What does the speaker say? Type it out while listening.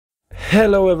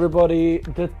Hello everybody,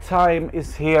 the time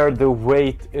is here, the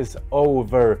wait is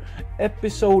over.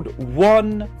 Episode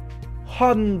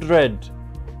 100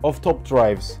 of Top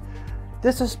Drives.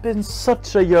 This has been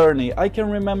such a journey. I can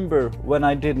remember when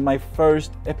I did my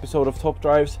first episode of Top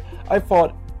Drives, I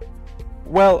thought,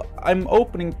 well, I'm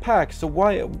opening packs, so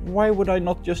why would I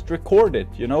not just record it,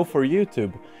 for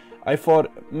YouTube? I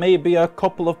thought maybe a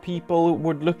couple of people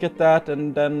would look at that,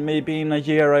 and then maybe in a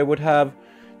year I would have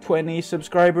 20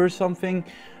 subscribers, something,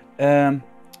 and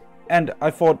I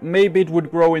thought maybe it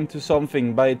would grow into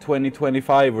something by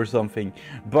 2025 or something.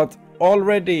 But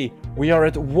already we are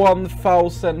at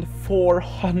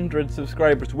 1,400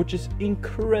 subscribers, which is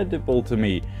incredible to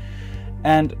me,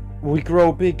 and we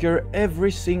grow bigger every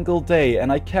single day,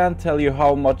 and I can't tell you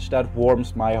how much that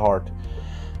warms my heart.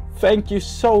 Thank you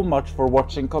so much for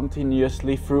watching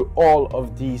continuously through all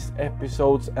of these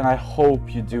episodes, and I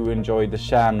hope you do enjoy the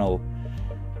channel.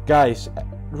 Guys,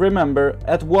 remember,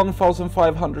 at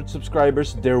 1,500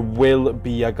 subscribers there will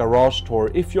be a garage tour.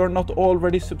 If you're not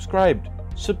already subscribed,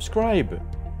 subscribe.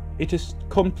 It is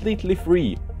completely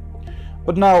free.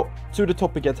 But now to the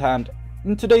topic at hand.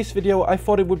 In today's video I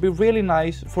thought it would be really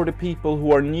nice for the people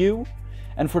who are new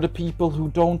and for the people who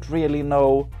don't really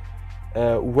know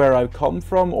where I come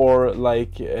from, or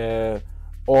like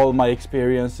all my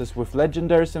experiences with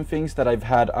legendaries and things, that I've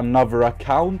had another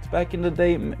account back in the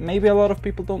day. Maybe a lot of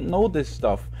people don't know this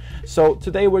stuff. So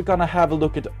today we're gonna have a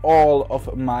look at all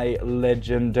of my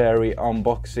legendary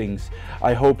unboxings.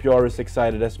 I hope you are as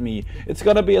excited as me. It's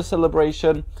gonna be a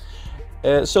celebration.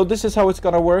 So this is how it's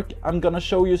gonna work. I'm gonna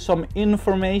show you some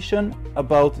information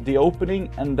about the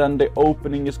opening, and then the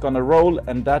opening is gonna roll,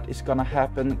 and that is gonna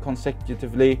happen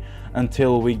consecutively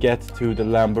until we get to the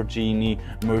Lamborghini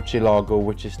Murcielago,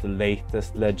 which is the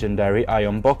latest legendary I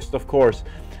unboxed, of course.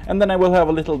 And then I will have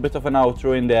a little bit of an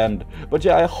outro in the end. But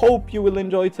yeah, I hope you will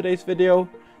enjoy today's video.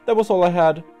 That was all I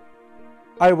had.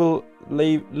 I will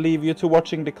leave you to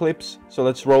watching the clips, so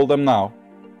let's roll them now.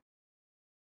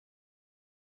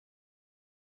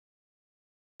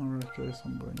 Alright guys,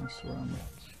 I'm buying a ceramic.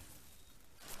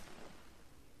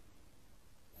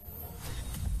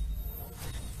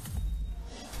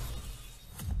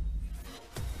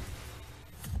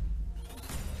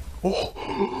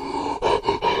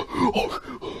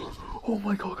 Oh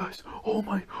my god, guys. Oh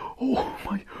my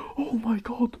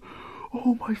god.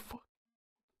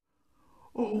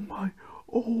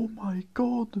 Oh my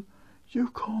god. You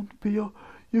can't be you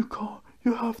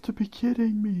have to be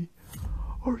kidding me.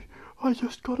 Or I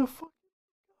just got a fucking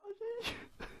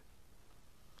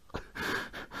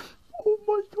oh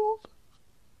my god.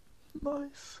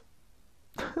 Nice.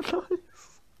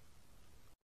 Nice.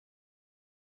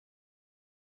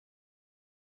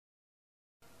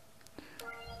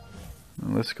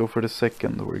 And let's go for the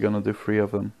second. We're gonna do 3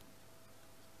 of them.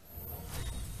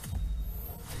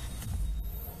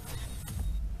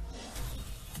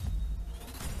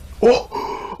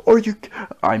 Oh! Are you...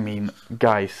 I mean,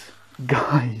 guys,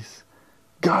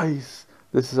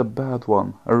 this is a bad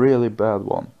one, a really bad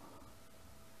one.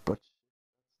 But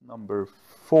number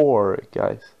 4,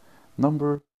 guys.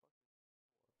 Number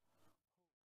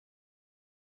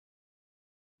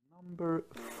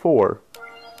 4.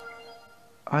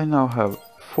 I now have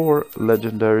 4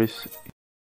 legendaries.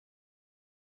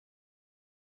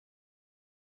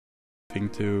 Nothing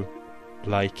to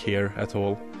like here at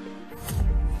all.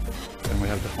 Then we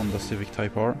have the Honda Civic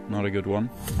Type R, not a good one.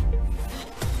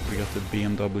 We got the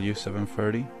BMW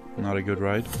 730, not a good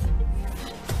ride.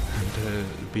 And the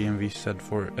BMW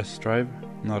Z4 S-Drive,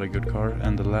 not a good car.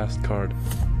 And the last card.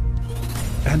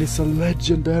 And it's a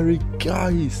legendary,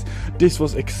 guys! This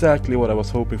was exactly what I was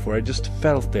hoping for. I just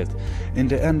felt it. In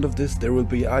the end of this there will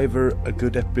be either a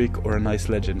good epic or a nice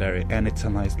legendary. And it's a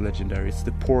nice legendary. It's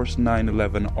the Porsche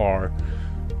 911R.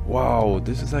 Wow,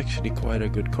 this is actually quite a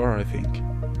good car, I think.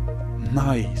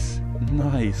 Nice,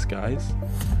 nice, guys.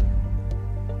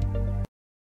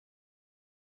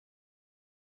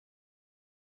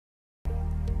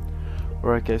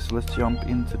 Alright guys, so let's jump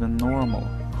into the normal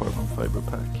carbon fiber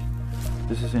pack.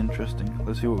 This is interesting.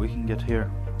 Let's see what we can get here.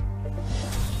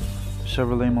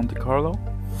 Chevrolet Monte Carlo,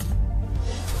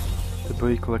 the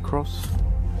Buick Lacrosse,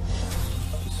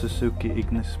 the Suzuki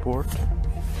Ignis Sport,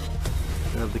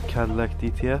 we have the Cadillac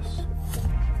DTS,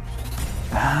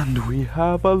 and we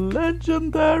have a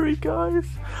legendary,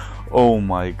 guys! Oh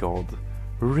my god.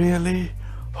 Really?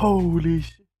 Holy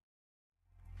shit.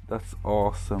 That's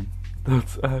awesome.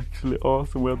 That's actually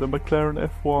awesome. We have the McLaren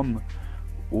F1.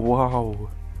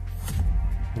 Wow.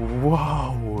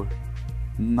 Wow.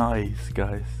 Nice,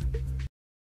 guys.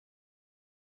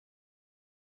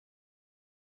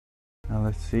 Now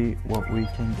let's see what we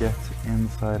can get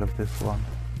inside of this one.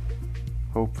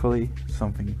 Hopefully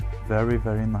something very,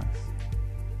 very nice.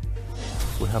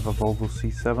 We have a Volvo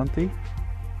C70.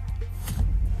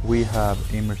 We have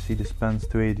a Mercedes-Benz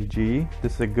 280 GE.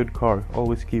 This is a good car,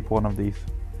 always keep one of these.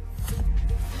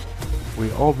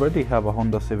 We already have a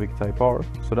Honda Civic Type R,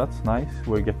 so that's nice.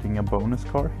 We're getting a bonus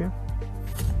car here.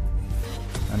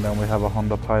 And then we have a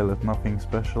Honda Pilot, nothing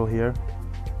special here.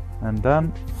 And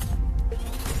then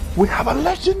we have a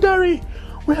legendary!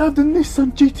 We have the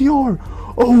Nissan GTR!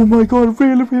 Oh my god, I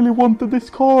really, really wanted this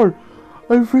car!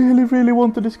 I really, really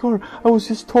wanted this car. I was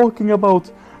just talking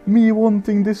about me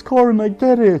wanting this car and I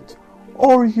get it!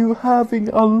 Are you having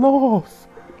a laugh?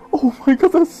 Oh my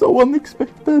god, that's so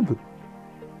unexpected!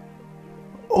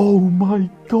 Oh my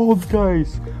god,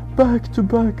 guys! Back to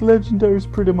back legendaries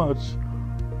pretty much.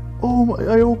 Oh my,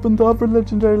 I opened the other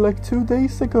legendary like 2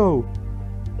 days ago.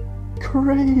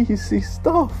 Crazy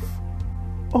stuff!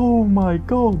 Oh my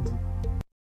god!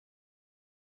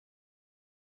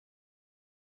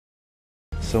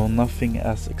 So nothing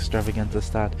as extravagant as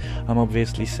that. I'm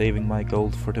obviously saving my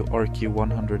gold for the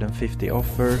RQ150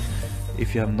 offer,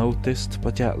 if you have noticed.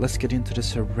 But yeah, let's get into the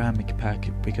ceramic pack,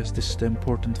 because this is the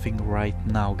important thing right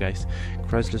now, guys.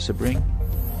 Chrysler Sebring,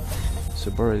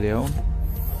 Subaru Leon,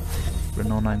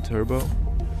 Renault 9 Turbo,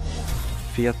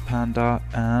 Fiat Panda,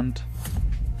 and...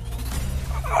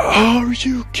 Are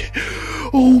you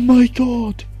oh my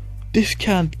god! This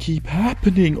can't keep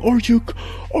happening! Are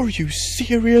you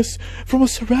serious? From a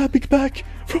ceramic pack?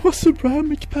 From a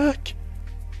ceramic pack?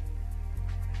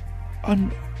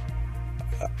 I'm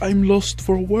lost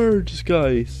for words,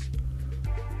 guys.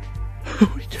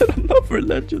 We get another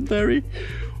legendary.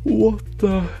 What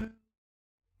the hell?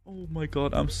 Oh my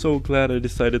god, I'm so glad I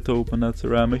decided to open that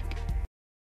ceramic.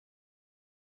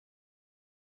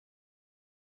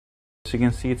 As you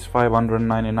can see, it's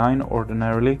 599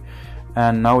 ordinarily,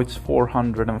 and now it's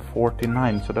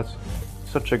 449, so that's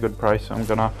such a good price. I'm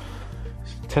gonna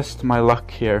test my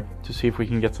luck here to see if we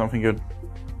can get something good.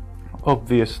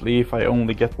 Obviously, if I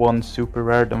only get one super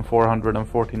rare, then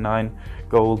 449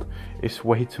 gold is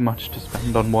way too much to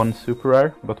spend on one super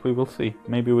rare, but we will see.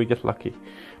 Maybe we get lucky.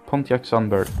 Pontiac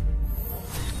Sunbird.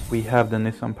 We have the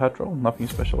Nissan Patrol, nothing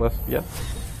special as of yet.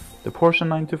 The Porsche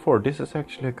 924, this is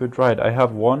actually a good ride. I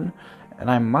have one, and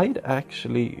I might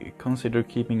actually consider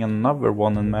keeping another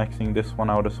one and maxing this one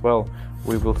out as well.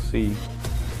 We will see.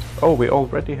 Oh, we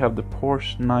already have the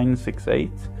Porsche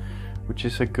 968, which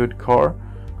is a good car.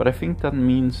 But I think that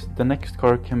means the next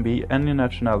car can be any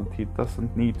nationality. It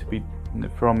doesn't need to be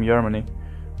from Germany.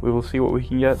 We will see what we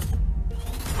can get.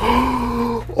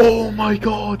 Oh my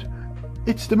god!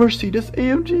 It's the Mercedes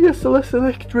AMG SLS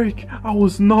Electric! I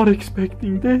was not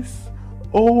expecting this!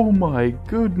 Oh my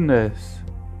goodness!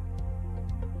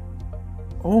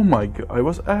 Oh my god, I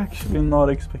was actually not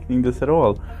expecting this at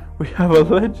all. We have a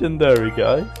legendary,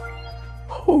 guys!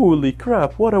 Holy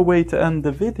crap, what a way to end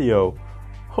the video!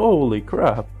 Holy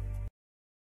crap!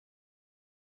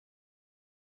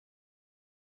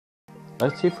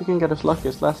 Let's see if we can get as lucky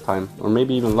as last time, or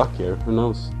maybe even luckier, who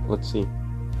knows? Let's see.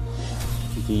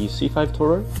 The C5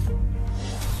 Tourer,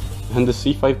 and the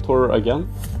C5 Tourer again,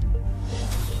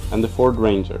 and the Ford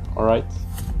Ranger, alright.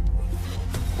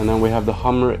 And then we have the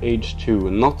Hummer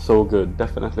H2, not so good,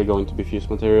 definitely going to be fused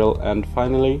material, and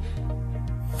finally...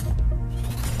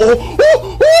 Oh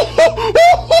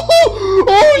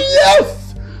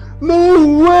yes! No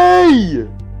way!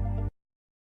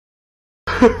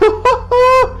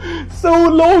 So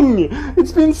long!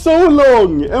 It's been so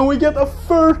long! And we get a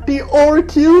 30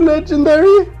 RQ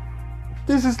legendary?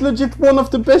 This is legit one of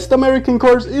the best American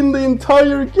cars in the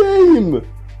entire game!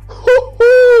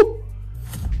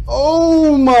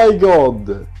 Oh my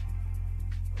god!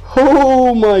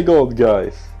 Oh my god,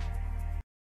 guys!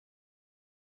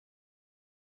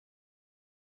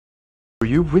 Are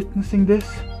you witnessing this?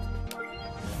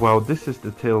 Wow, this is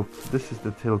the tilt. This is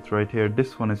the tilt right here.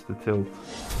 This one is the tilt.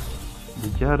 The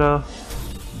Jetta,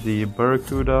 the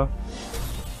Barracuda,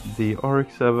 the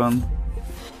RX-7,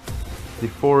 the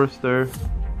Forester.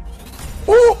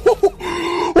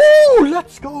 Oh,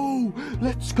 let's go!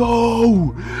 Let's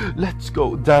go! Let's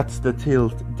go! That's the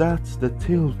tilt. That's the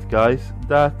tilt, guys.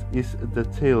 That is the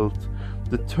tilt.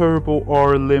 The Turbo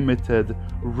R Limited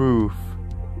roof.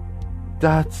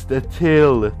 That's the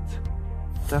tilt.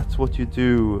 That's what you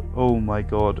do. Oh my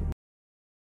god.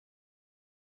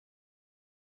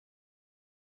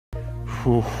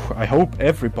 Whew, I hope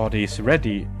everybody is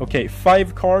ready. Okay,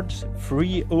 5 cards,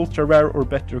 3 ultra rare or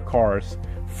better cars.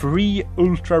 3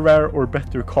 ultra rare or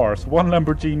better cars, 1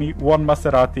 Lamborghini, 1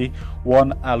 Maserati,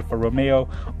 1 Alfa Romeo,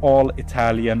 all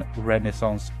Italian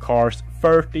Renaissance cars,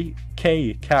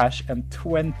 30k cash and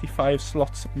 25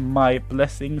 slots. My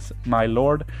blessings, my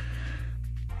lord.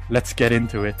 Let's get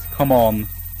into it. Come on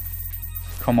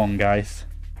guys.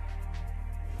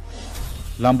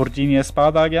 Lamborghini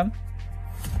Espada again,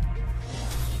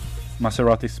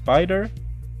 Maserati Spider.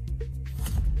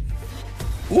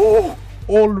 Oh,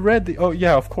 already. Oh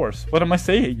yeah, of course. What am I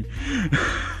saying?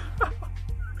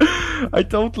 I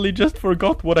totally just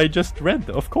forgot what I just read.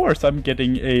 Of course I'm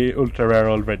getting a ultra rare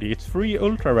already. It's 3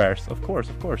 ultra rares. Of course.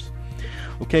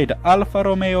 Okay, the Alfa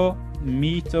Romeo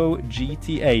Mito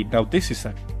GTA. Now this is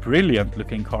a brilliant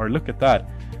looking car. Look at that.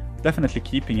 Definitely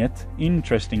keeping it.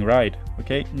 Interesting ride.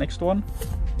 Okay, next one.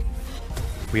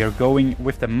 We are going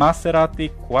with the Maserati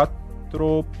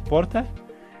Quattroporte.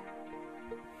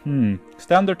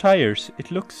 Standard tires.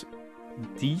 It looks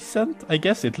decent, I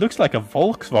guess. It looks like a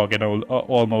Volkswagen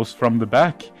almost from the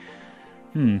back.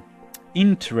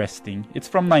 Interesting. It's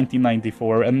from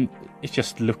 1994 and it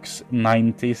just looks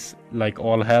 90s like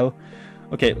all hell.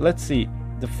 Okay, let's see.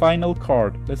 The final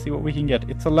card. Let's see what we can get.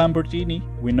 It's a Lamborghini.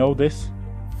 We know this.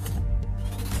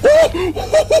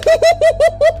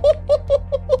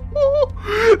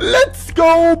 Let's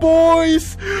go,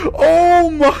 boys! Oh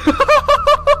my...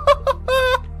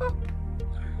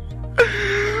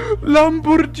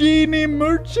 Lamborghini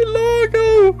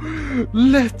Murcielago!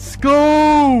 Let's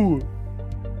go!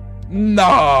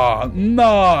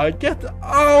 Nah, get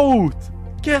out!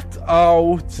 Get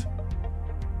out!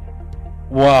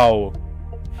 Wow.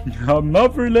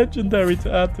 Another legendary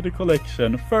to add to the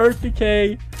collection.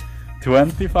 30k,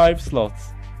 25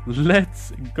 slots.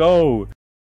 Let's go!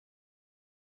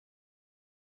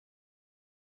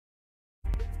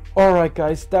 Alright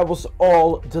guys, that was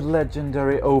all the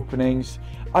legendary openings.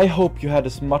 I hope you had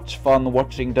as much fun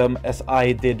watching them as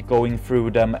I did going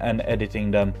through them and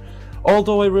editing them.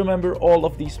 Although I remember all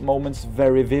of these moments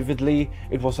very vividly,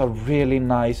 it was a really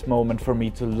nice moment for me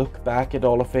to look back at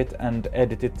all of it and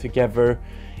edit it together.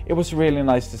 It was really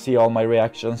nice to see all my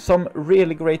reactions. Some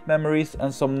really great memories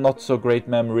and some not so great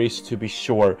memories, to be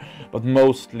sure, but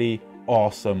mostly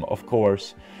awesome, of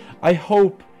course. I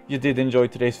hope you did enjoy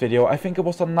today's video. I think it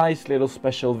was a nice little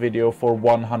special video for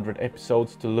 100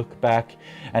 episodes to look back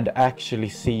and actually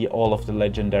see all of the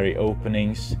legendary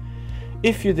openings.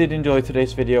 If you did enjoy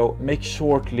today's video, make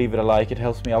sure to leave it a like. It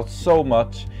helps me out so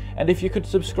much. And if you could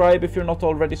subscribe if you're not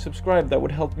already subscribed, that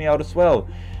would help me out as well.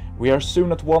 We are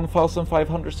soon at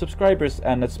 1,500 subscribers,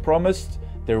 and as promised,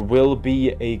 there will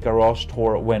be a garage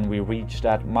tour when we reach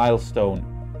that milestone.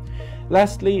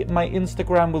 Lastly, my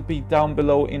Instagram will be down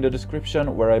below in the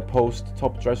description, where I post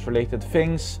Top Dress related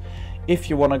things. If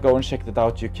you want to go and check that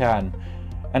out, you can.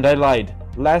 And I lied.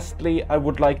 Lastly, I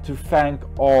would like to thank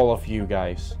all of you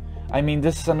guys. I mean,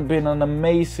 this has been an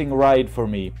amazing ride for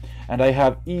me, and I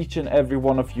have each and every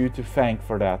one of you to thank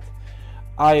for that.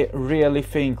 I really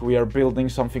think we are building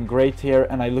something great here,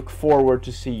 and I look forward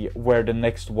to see where the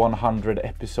next 100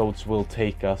 episodes will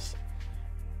take us.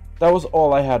 That was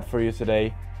all I had for you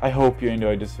today. I hope you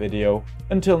enjoyed this video.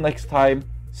 Until next time,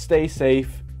 stay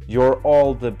safe, you're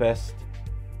all the best,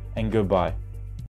 and goodbye.